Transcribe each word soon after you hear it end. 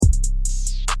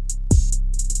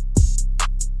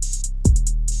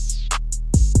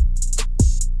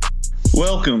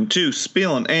Welcome to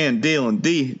Spillin' and Dealin',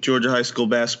 the Georgia High School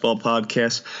basketball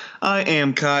podcast. I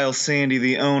am Kyle Sandy,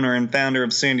 the owner and founder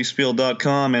of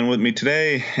SandySpiel.com, and with me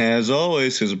today, as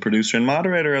always, is a producer and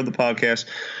moderator of the podcast,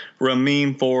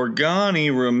 Ramin Forghani.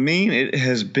 Ramin, it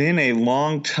has been a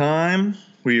long time.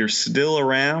 We are still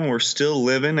around. We're still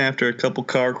living after a couple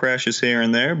car crashes here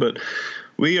and there, but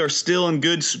we are still in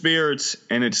good spirits,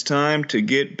 and it's time to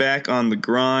get back on the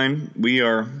grind. We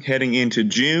are heading into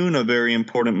June, a very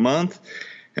important month,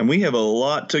 and we have a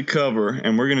lot to cover,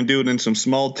 and we're going to do it in some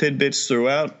small tidbits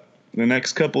throughout the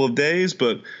next couple of days,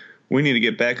 but we need to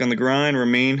get back on the grind.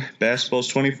 Ramin,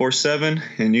 basketball's 24/7,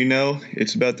 and you know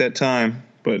it's about that time.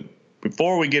 But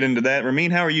before we get into that, Ramin,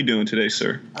 how are you doing today,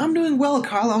 sir? I'm doing well,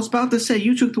 Carl. I was about to say,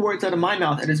 you took the words out of my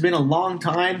mouth. It has been a long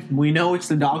time. We know it's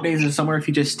the dog days of summer. If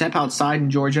you just step outside in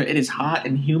Georgia, it is hot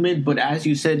and humid. But as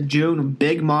you said, June,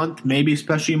 big month, maybe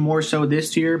especially more so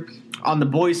this year. On the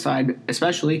boys' side,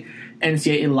 especially,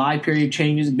 NCAA live period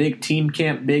changes, big team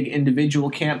camp, big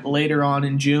individual camp later on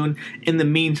in June. In the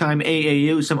meantime,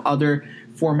 AAU, some other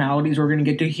formalities we're going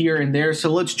to get to here and there.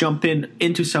 So let's jump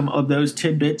into some of those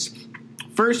tidbits.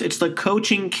 First, it's the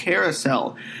coaching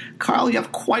carousel. Carl, you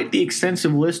have quite the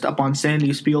extensive list up on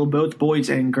Sandy Spiel, both boys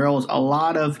and girls. A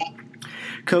lot of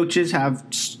coaches have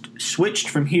switched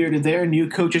from here to there, new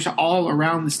coaches all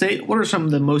around the state. What are some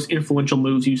of the most influential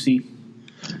moves you see?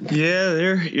 Yeah,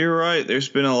 you're right. There's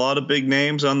been a lot of big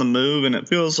names on the move, and it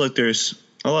feels like there's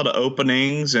a lot of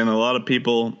openings and a lot of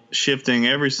people shifting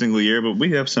every single year. But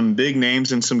we have some big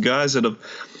names and some guys that have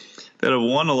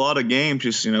won a lot of games.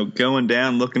 Just, going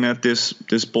down, looking at this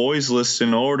boys list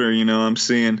in order, I'm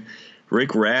seeing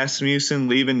Rick Rasmussen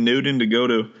leaving Newton to go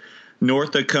to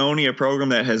North Oconee, a program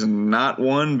that has not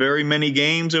won very many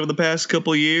games over the past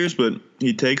couple of years, but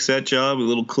he takes that job a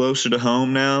little closer to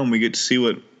home now, and we get to see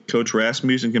what Coach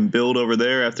Rasmussen can build over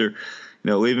there after,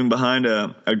 leaving behind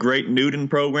a great Newton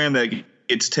program that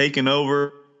gets taken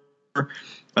over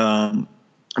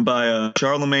by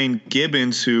Charlemagne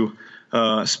Gibbons, who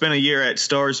spent a year at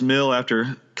Starrs Mill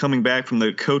after coming back from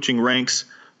the coaching ranks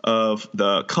of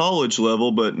the college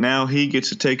level, but now he gets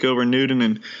to take over Newton,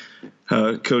 and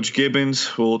Coach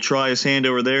Gibbons will try his hand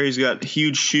over there. He's got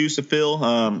huge shoes to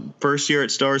fill. First year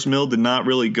at Starrs Mill did not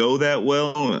really go that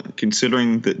well,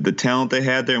 considering the talent they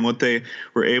had there and what they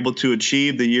were able to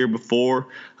achieve the year before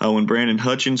when Brandon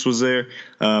Hutchins was there.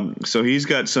 So he's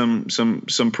got some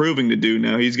proving to do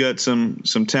now. He's got some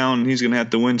talent. He's going to have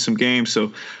to win some games.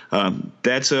 So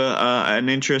that's an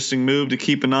interesting move to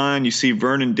keep an eye on. You see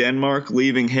Vernon Denmark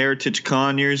leaving Heritage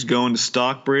Conyers, going to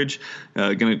Stockbridge,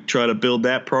 going to try to build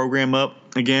that program up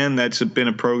again. That's been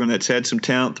a program that's had some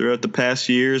talent throughout the past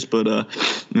years, but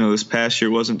this past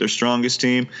year wasn't their strongest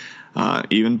team.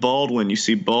 Even Baldwin, you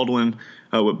see Baldwin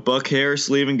with Buck Harris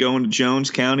leaving, going to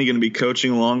Jones County, going to be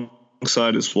coaching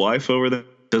alongside his wife over there.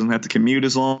 Doesn't have to commute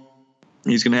as long.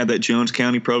 He's going to have that Jones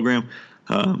County program,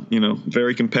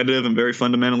 very competitive and very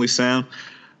fundamentally sound.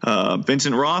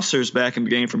 Vincent Rosser's back in the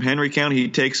game from Henry County. He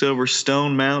takes over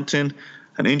Stone Mountain.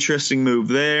 An interesting move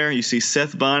there. You see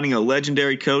Seth Binding, a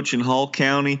legendary coach in Hall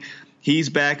County. He's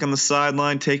back on the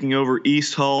sideline taking over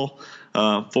East Hall,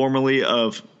 formerly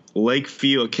of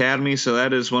Lakeview Academy. So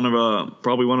that is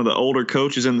probably one of the older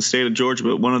coaches in the state of Georgia,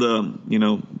 but one of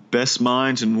the best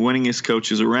minds and winningest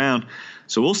coaches around.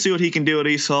 So we'll see what he can do at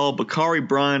East Hall. Bakari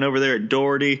Bryant over there at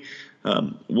Doherty,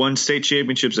 won state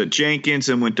championships at Jenkins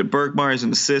and went to Berkmar as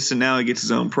an assistant. Now he gets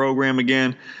his own program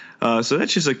again. So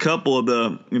that's just a couple of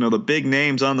the big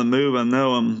names on the move. I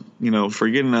know I'm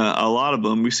forgetting a lot of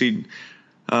them. We see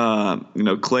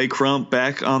Clay Crump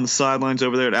back on the sidelines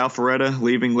over there at Alpharetta,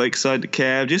 leaving Lakeside to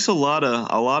Cav. Just a lot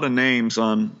of names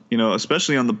on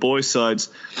especially on the boys' sides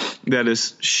that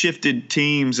has shifted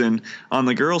teams, and on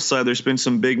the girls' side there's been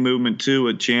some big movement too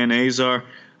with Jan Azar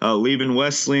leaving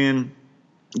Wesleyan,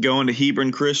 going to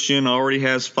Hebron Christian. Already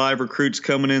has 5 recruits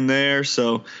coming in there,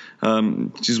 so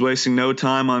she's wasting no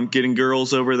time on getting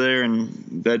girls over there,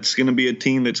 and that's going to be a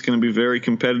team that's going to be very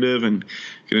competitive and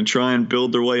going to try and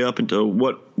build their way up into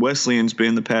what Wesleyan's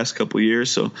been the past couple of years.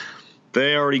 So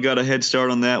they already got a head start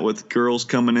on that with girls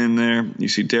coming in there. You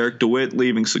see Derek DeWitt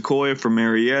leaving Sequoia for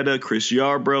Marietta, Chris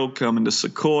Yarbrough coming to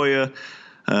Sequoia.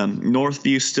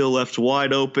 Northview still left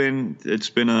wide open. It's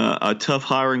been a tough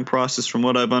hiring process from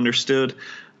what I've understood.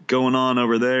 going on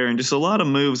over there, and just a lot of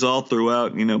moves all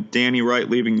throughout. Danny Wright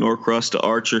leaving Norcross to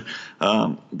Archer.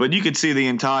 But you could see the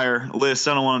entire list.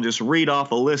 I don't want to just read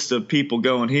off a list of people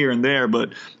going here and there,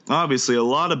 but obviously a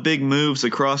lot of big moves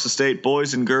across the state,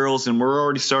 boys and girls, and we're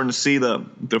already starting to see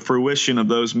the fruition of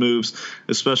those moves,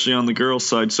 especially on the girls'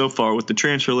 side so far with the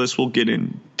transfer list. We'll get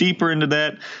in deeper into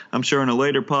that, I'm sure, in a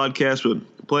later podcast,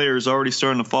 but players already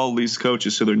starting to follow these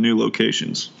coaches to their new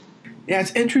locations. Yeah,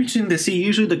 it's interesting to see.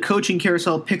 Usually the coaching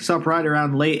carousel picks up right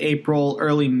around late April,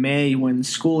 early May when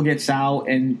school gets out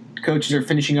and coaches are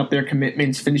finishing up their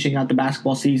commitments, finishing out the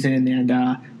basketball season,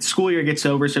 and school year gets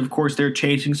over, so of course they're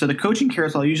changing. So the coaching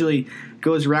carousel usually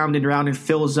goes round and round and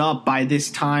fills up by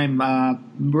this time.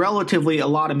 Relatively a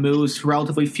lot of moves,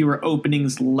 relatively fewer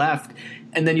openings left,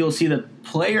 and then you'll see the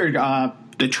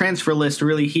the transfer list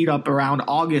really heat up around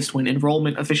August when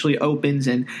enrollment officially opens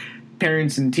and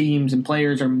parents and teams and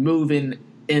players are moving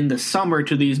in the summer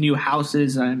to these new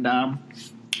houses. And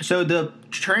so the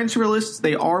transfer lists,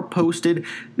 they are posted.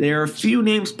 There are a few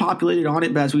names populated on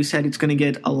it, but as we said, it's going to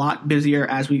get a lot busier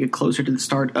as we get closer to the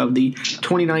start of the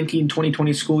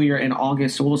 2019-2020 school year in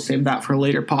August, so we'll save that for a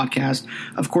later podcast.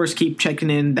 Of course, keep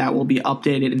checking in. That will be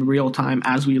updated in real time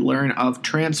as we learn of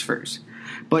transfers.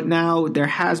 But now there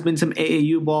has been some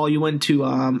AAU ball. You went to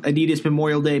Adidas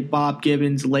Memorial Day, Bob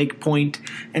Gibbons, Lake Point.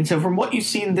 And so from what you've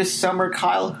seen this summer,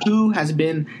 Kyle, who has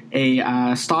been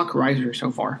a stock riser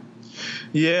so far?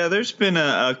 Yeah, there's been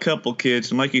a couple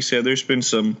kids. And like you said, there's been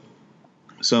some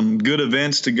good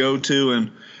events to go to.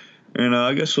 And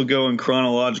I guess we'll go in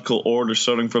chronological order,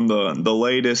 starting from the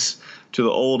latest to the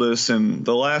oldest. And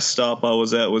the last stop I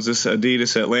was at was this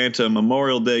Adidas Atlanta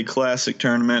Memorial Day Classic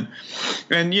tournament.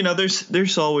 And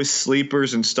there's always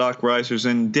sleepers and stock risers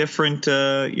and different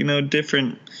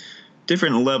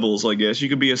levels, I guess. You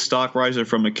could be a stock riser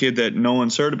from a kid that no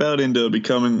one's heard about into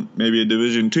becoming maybe a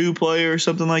Division II player or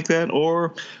something like that,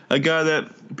 or a guy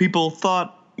that people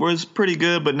thought was pretty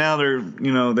good, but now they're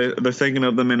thinking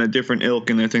of them in a different ilk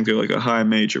and they think they're like a high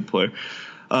major player.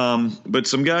 But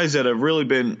some guys that have really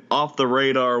been off the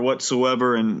radar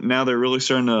whatsoever, and now they're really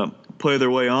starting to play their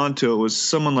way onto it, was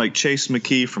someone like Chase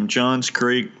McKee from Johns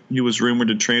Creek. He was rumored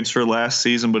to transfer last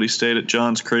season, but he stayed at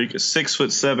Johns Creek, a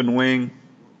 6'7" wing.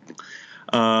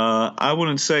 I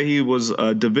wouldn't say he was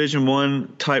a Division I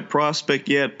type prospect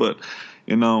yet, but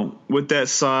with that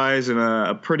size and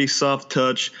a pretty soft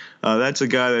touch, that's a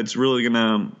guy that's really going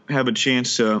to have a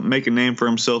chance to make a name for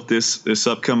himself this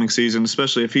upcoming season,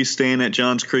 especially if he's staying at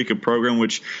Johns Creek, a program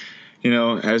which,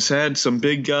 has had some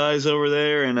big guys over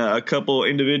there and a couple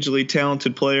individually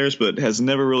talented players, but has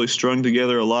never really strung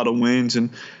together a lot of wins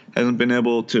and hasn't been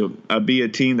able to be a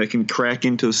team that can crack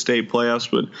into the state playoffs.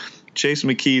 But Chase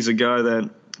McKee is a guy that,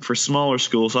 for smaller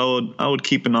schools, I would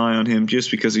keep an eye on him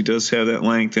just because he does have that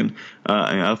length and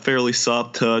a fairly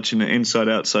soft touch and an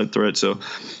inside-outside threat. So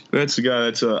that's a guy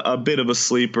that's a bit of a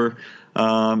sleeper.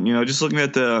 Just looking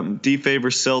at the D-Favor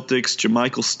Celtics,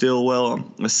 JaMichael Stillwell,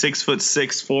 a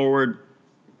 6'6" forward,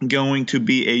 going to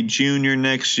be a junior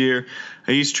next year.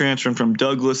 He's transferring from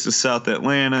Douglas to South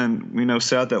Atlanta, and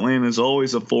South Atlanta is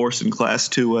always a force in Class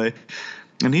 2A.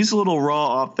 And he's a little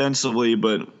raw offensively,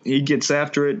 but he gets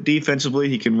after it defensively.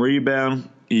 He can rebound.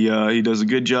 He does a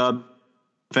good job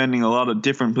defending a lot of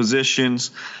different positions,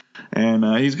 and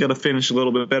he's got to finish a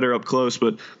little bit better up close.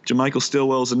 But JaMichael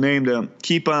Stillwell is a name to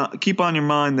keep on your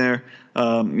mind there,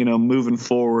 moving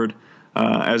forward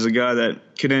as a guy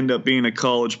that could end up being a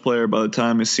college player by the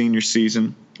time his senior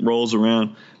season rolls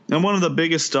around. And one of the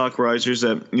biggest stock risers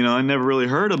that I never really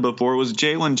heard of before was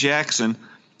Jalen Jackson,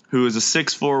 who is a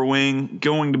 6'4" wing,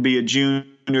 going to be a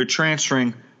junior,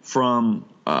 transferring from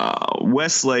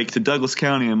Westlake to Douglas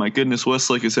County. And my goodness,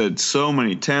 Westlake has had so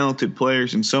many talented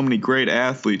players and so many great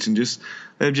athletes, and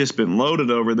they've just been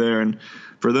loaded over there. And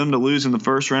for them to lose in the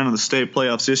first round of the state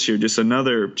playoffs this year, just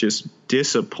another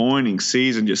disappointing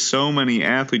season. Just so many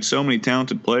athletes, so many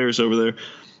talented players over there.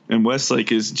 And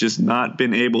Westlake has just not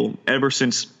been able, ever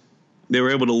since they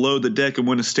were able to load the deck and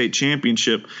win a state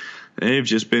championship, they've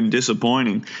just been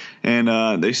disappointing.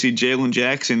 And they see Jalen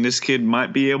Jackson. This kid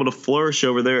might be able to flourish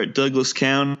over there at Douglas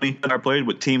County. I played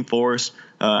with Team Forest,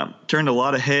 turned a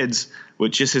lot of heads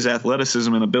with just his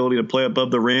athleticism and ability to play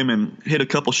above the rim and hit a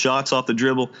couple shots off the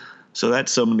dribble. So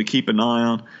that's something to keep an eye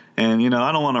on. And,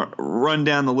 I don't want to run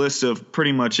down the list of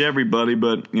pretty much everybody,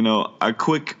 but, a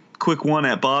quick one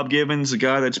at Bob Gibbons, a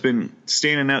guy that's been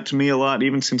standing out to me a lot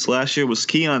even since last year, was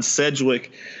Keon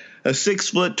Sedgwick. A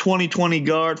 6', 20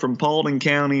 guard from Paulding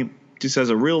County, just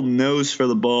has a real nose for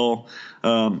the ball.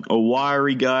 A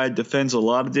wiry guy, defends a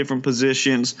lot of different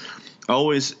positions,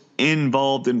 always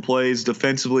involved in plays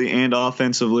defensively and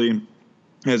offensively.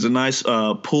 Has a nice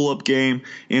pull-up game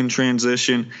in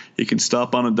transition. He can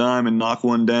stop on a dime and knock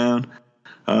one down.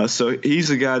 So he's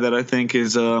a guy that I think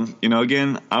is,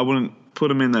 again, I wouldn't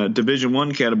put him in the Division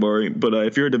I category, but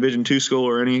if you're a Division II school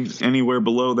or anywhere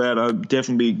below that, I'd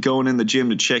definitely be going in the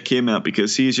gym to check him out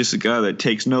because he's just a guy that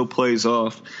takes no plays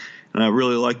off. And I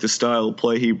really like the style of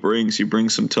play he brings. He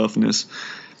brings some toughness.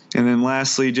 And then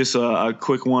lastly, just a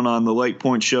quick one on the Lake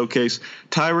Point Showcase.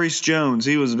 Tyrese Jones,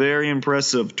 he was very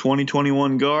impressive.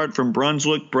 2021 guard from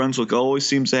Brunswick. Brunswick always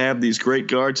seems to have these great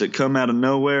guards that come out of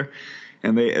nowhere,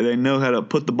 and they know how to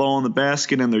put the ball in the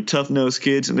basket, and they're tough-nosed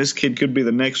kids. And this kid could be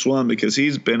the next one because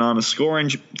he's been on a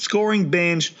scoring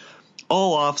binge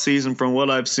all offseason from what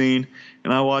I've seen.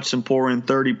 And I watched him pour in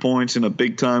 30 points in a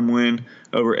big-time win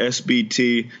over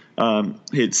SBT.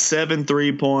 Hit 7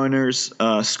 3-pointers,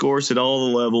 scores at all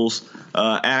the levels,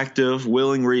 active,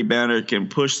 willing rebounder, can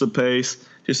push the pace,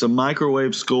 just a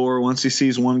microwave scorer. Once he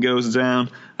sees one goes down,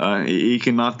 he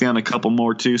can knock down a couple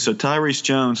more too. So Tyrese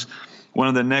Jones, one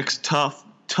of the next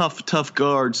tough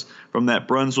guards from that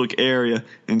Brunswick area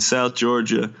in South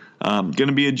Georgia. Going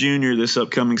to be a junior this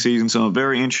upcoming season, so I'm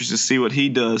very interested to see what he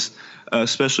does,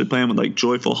 especially playing with like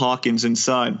Joyful Hawkins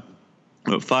inside.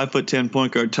 5'10"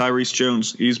 point guard Tyrese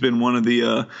Jones. He's been one of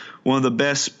the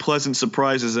best pleasant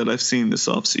surprises that I've seen this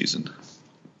offseason.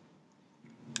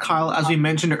 Kyle, as we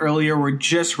mentioned earlier, we're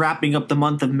just wrapping up the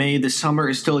month of May. The summer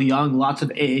is still young. Lots of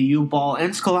AAU ball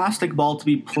and scholastic ball to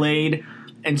be played,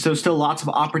 and so still lots of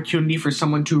opportunity for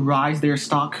someone to rise their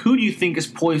stock. Who do you think is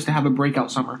poised to have a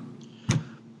breakout summer?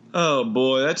 Oh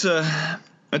boy, that's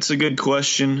a good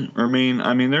question. I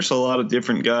mean, there's a lot of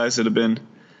different guys that have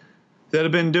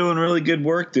been doing really good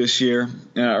work this year,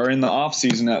 or in the off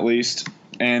season at least.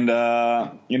 And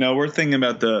we're thinking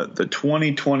about the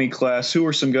 2020 class. Who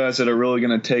are some guys that are really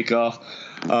going to take off?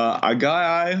 A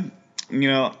guy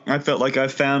I felt like I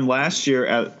found last year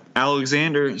at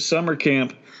Alexander Summer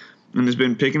Camp and has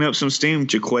been picking up some steam.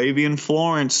 Jaquavian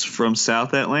Florence from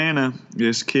South Atlanta.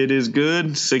 This kid is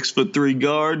good. 6'3"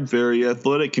 guard, very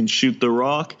athletic, can shoot the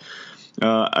rock.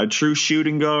 A true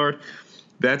shooting guard.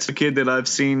 That's a kid that I've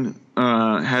seen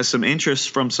has some interest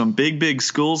from some big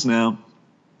schools now.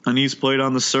 And he's played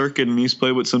on the circuit, and he's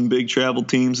played with some big travel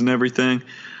teams and everything.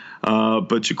 But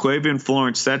Jaquavian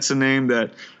Florence, that's a name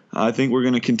that I think we're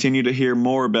going to continue to hear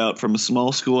more about from a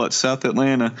small school at South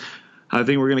Atlanta. I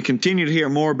think we're going to continue to hear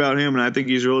more about him, and I think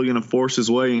he's really going to force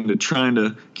his way into trying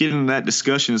to get into that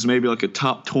discussion as maybe like a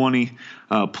top 20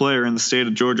 player in the state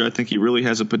of Georgia. I think he really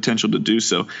has a potential to do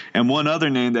so. And one other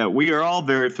name that we are all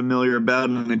very familiar about,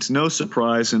 and it's no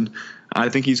surprise, and I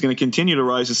think he's going to continue to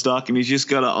rise his stock, and he's just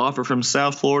got an offer from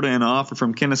South Florida and an offer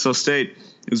from Kennesaw State,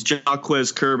 is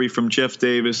Jaquez Kirby from Jeff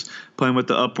Davis, playing with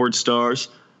the Upward Stars.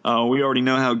 We already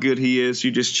know how good he is.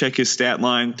 You just check his stat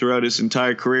line throughout his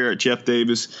entire career at Jeff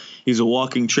Davis. He's a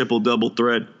walking triple-double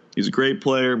threat. He's a great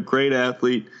player, great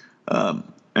athlete,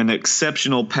 an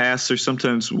exceptional passer,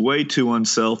 sometimes way too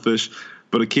unselfish,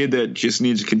 but a kid that just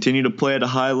needs to continue to play at a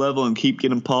high level and keep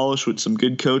getting polished with some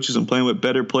good coaches and playing with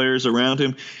better players around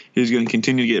him. He's going to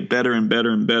continue to get better and better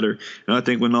and better. And I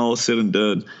think when all is said and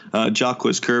done,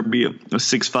 Jaquez Kirby, a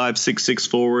 6'5", 6'6"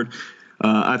 forward,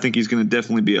 I think he's going to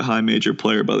definitely be a high major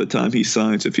player by the time he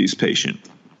signs if he's patient.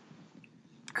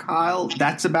 Kyle,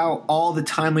 that's about all the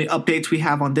timely updates we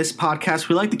have on this podcast.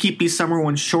 We like to keep these summer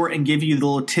ones short and give you the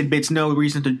little tidbits, no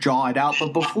reason to draw it out.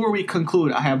 But before we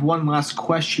conclude, I have one last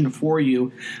question for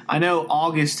you. I know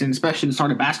August, and especially the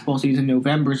start of basketball season,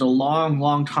 November is a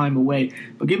long time away.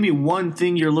 But give me one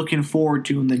thing you're looking forward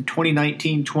to in the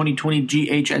 2019-2020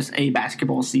 GHSA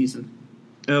basketball season.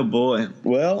 Oh, boy.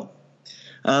 Well,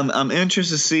 I'm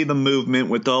interested to see the movement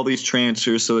with all these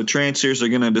transfers. So the transfers are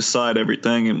going to decide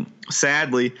everything. And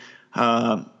sadly,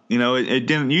 it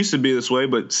didn't used to be this way,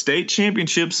 but state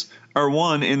championships are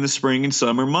won in the spring and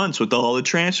summer months with all the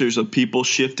transfers of people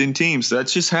shifting teams.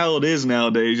 That's just how it is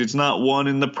nowadays. It's not won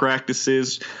in the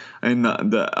practices in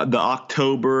the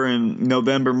October and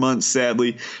November months,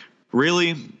 sadly.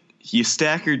 Really, you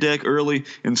stack your deck early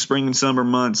in spring and summer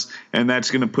months, and that's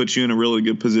going to put you in a really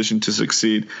good position to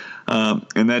succeed.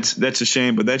 And that's a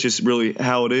shame, but that's just really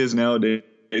how it is nowadays,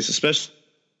 especially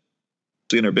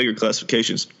in our bigger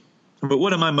classifications. But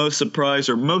what am I most surprised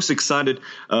or most excited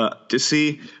to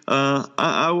see?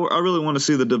 I really want to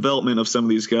see the development of some of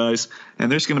these guys,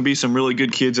 and there's going to be some really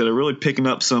good kids that are really picking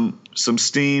up some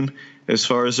steam as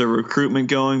far as their recruitment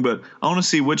going. But I want to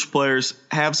see which players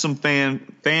have some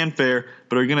fanfare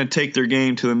but are going to take their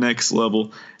game to the next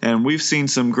level. And we've seen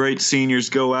some great seniors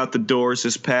go out the doors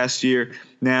this past year.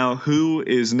 Now, who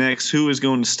is next? Who is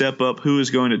going to step up? Who is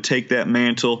going to take that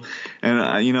mantle? And,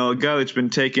 a guy that's been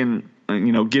getting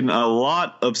a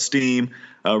lot of steam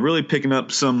really picking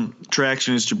up some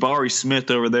traction is Jabari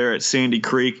Smith over there at Sandy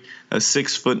Creek, a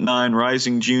 6'9"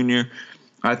 rising junior.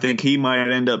 I think he might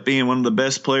end up being one of the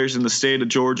best players in the state of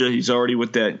Georgia. He's already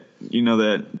with that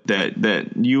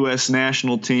U.S.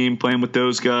 national team, playing with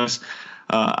those guys.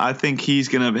 I think he's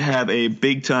going to have a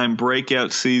big-time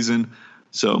breakout season.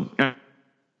 So,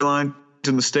 in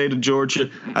the state of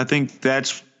Georgia, I think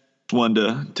that's one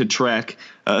to track,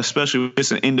 especially with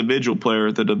just an individual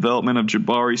player. The development of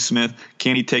Jabari Smith.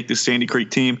 Can he take the Sandy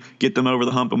Creek team, get them over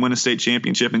the hump and win a state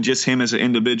championship? And just him as an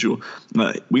individual,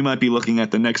 we might be looking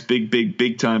at the next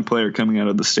big time player coming out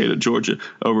of the state of Georgia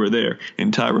over there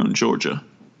in Tyrone, Georgia.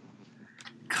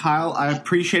 Kyle, I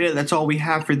appreciate it. That's all we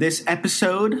have for this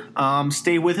episode.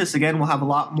 Stay with us. Again, we'll have a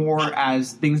lot more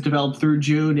as things develop through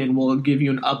June, and we'll give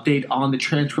you an update on the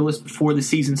transfer list before the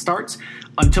season starts.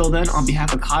 Until then, on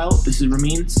behalf of Kyle, this is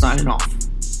Ramin signing off.